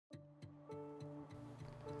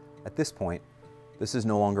At this point, this is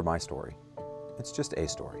no longer my story. It's just a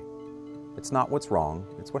story. It's not what's wrong,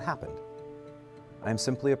 it's what happened. I am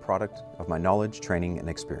simply a product of my knowledge, training, and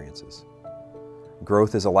experiences.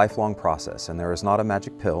 Growth is a lifelong process, and there is not a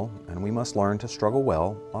magic pill, and we must learn to struggle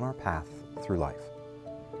well on our path through life.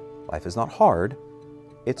 Life is not hard,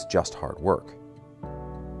 it's just hard work.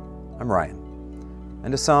 I'm Ryan,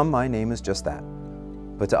 and to some, my name is just that.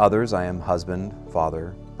 But to others, I am husband,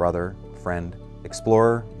 father, brother, friend,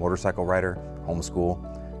 explorer, motorcycle rider, homeschool,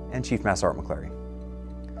 and Chief Master Sergeant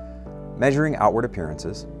McClary. Measuring outward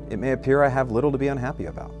appearances, it may appear I have little to be unhappy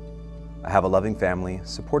about. I have a loving family,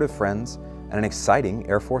 supportive friends, and an exciting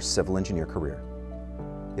Air Force civil engineer career.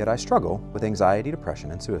 Yet I struggle with anxiety,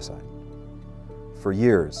 depression, and suicide. For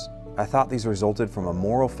years, I thought these resulted from a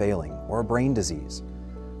moral failing or a brain disease.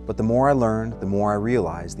 But the more I learned, the more I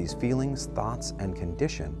realized these feelings, thoughts, and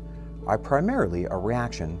condition are primarily a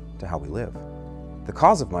reaction to how we live. The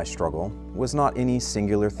cause of my struggle was not any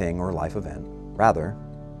singular thing or life event. Rather,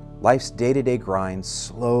 life's day-to-day grind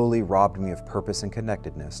slowly robbed me of purpose and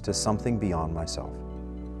connectedness to something beyond myself.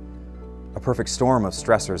 A perfect storm of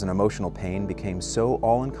stressors and emotional pain became so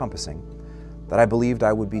all-encompassing that I believed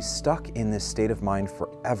I would be stuck in this state of mind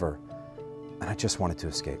forever, and I just wanted to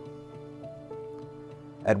escape.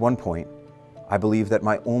 At one point, I believed that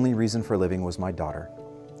my only reason for living was my daughter,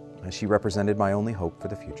 as she represented my only hope for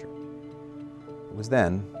the future. It was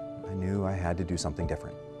then I knew I had to do something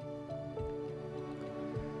different.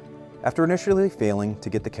 After initially failing to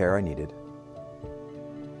get the care I needed,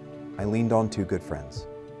 I leaned on two good friends.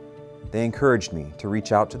 They encouraged me to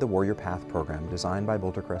reach out to the Warrior Path program designed by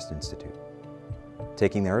Boulder Crest Institute.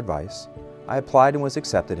 Taking their advice, I applied and was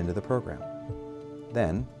accepted into the program.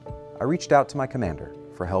 Then, I reached out to my commander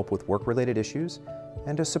for help with work-related issues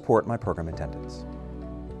and to support my program attendance.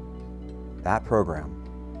 That program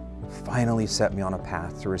finally set me on a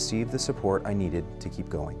path to receive the support I needed to keep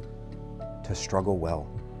going, to struggle well.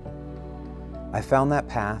 I found that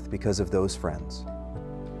path because of those friends,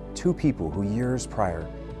 two people who years prior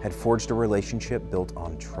had forged a relationship built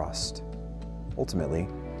on trust. Ultimately,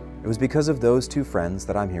 it was because of those two friends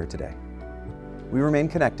that I'm here today. We remain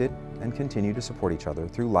connected and continue to support each other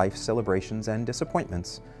through life's celebrations and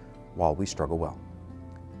disappointments while we struggle well.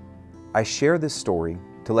 I share this story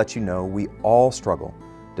to let you know we all struggle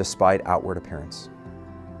despite outward appearance.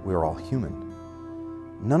 We are all human.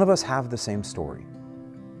 None of us have the same story.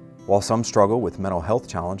 While some struggle with mental health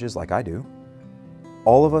challenges like I do,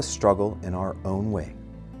 all of us struggle in our own way.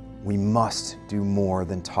 We must do more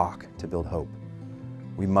than talk to build hope.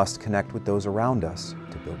 We must connect with those around us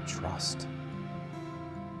to build trust.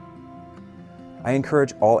 I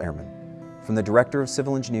encourage all airmen, from the Director of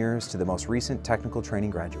Civil Engineers to the most recent technical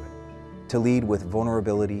training graduate, to lead with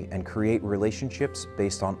vulnerability and create relationships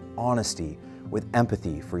based on honesty with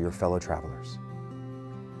empathy for your fellow travelers.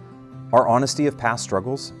 Our honesty of past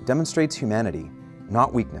struggles demonstrates humanity,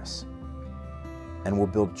 not weakness, and will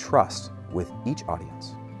build trust with each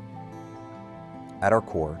audience. At our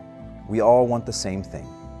core, we all want the same thing,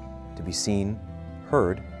 to be seen,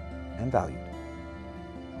 heard, and valued.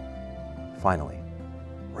 Finally,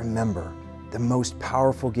 remember, the most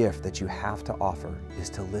powerful gift that you have to offer is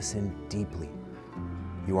to listen deeply.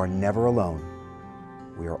 You are never alone.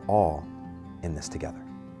 We are all in this together.